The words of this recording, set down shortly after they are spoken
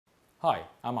Hi,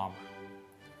 I'm Amr.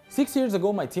 6 years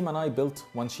ago, my team and I built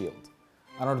one shield,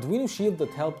 an Arduino shield that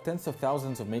helped tens of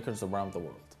thousands of makers around the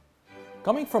world.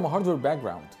 Coming from a hardware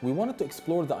background, we wanted to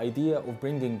explore the idea of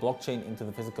bringing blockchain into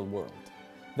the physical world.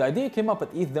 The idea came up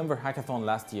at ETH Denver Hackathon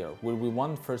last year, where we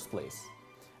won first place.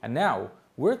 And now,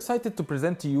 we're excited to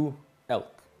present to you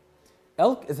ELK.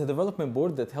 ELK is a development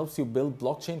board that helps you build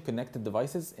blockchain-connected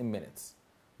devices in minutes.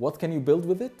 What can you build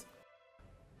with it?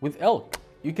 With ELK,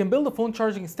 you can build a phone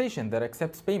charging station that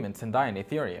accepts payments in DAI and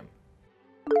Ethereum.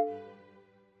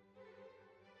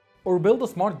 Or build a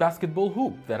smart basketball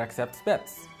hoop that accepts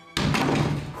bets.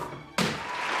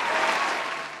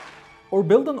 Or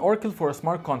build an oracle for a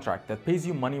smart contract that pays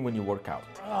you money when you work out.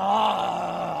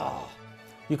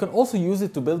 You can also use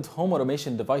it to build home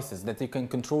automation devices that you can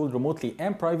control remotely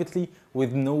and privately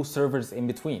with no servers in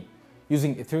between,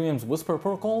 using Ethereum's Whisper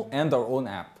protocol and our own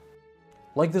app.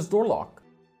 Like this door lock.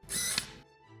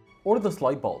 Or this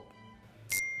light bulb.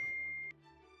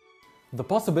 The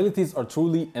possibilities are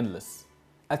truly endless.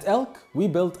 At ELK, we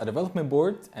built a development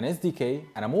board, an SDK,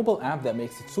 and a mobile app that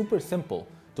makes it super simple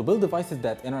to build devices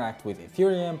that interact with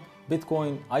Ethereum,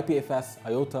 Bitcoin, IPFS,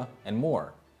 IOTA, and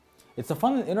more. It's a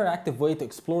fun and interactive way to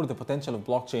explore the potential of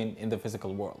blockchain in the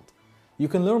physical world. You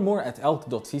can learn more at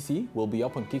elk.cc. We'll be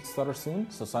up on Kickstarter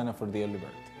soon, so sign up for the early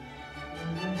bird.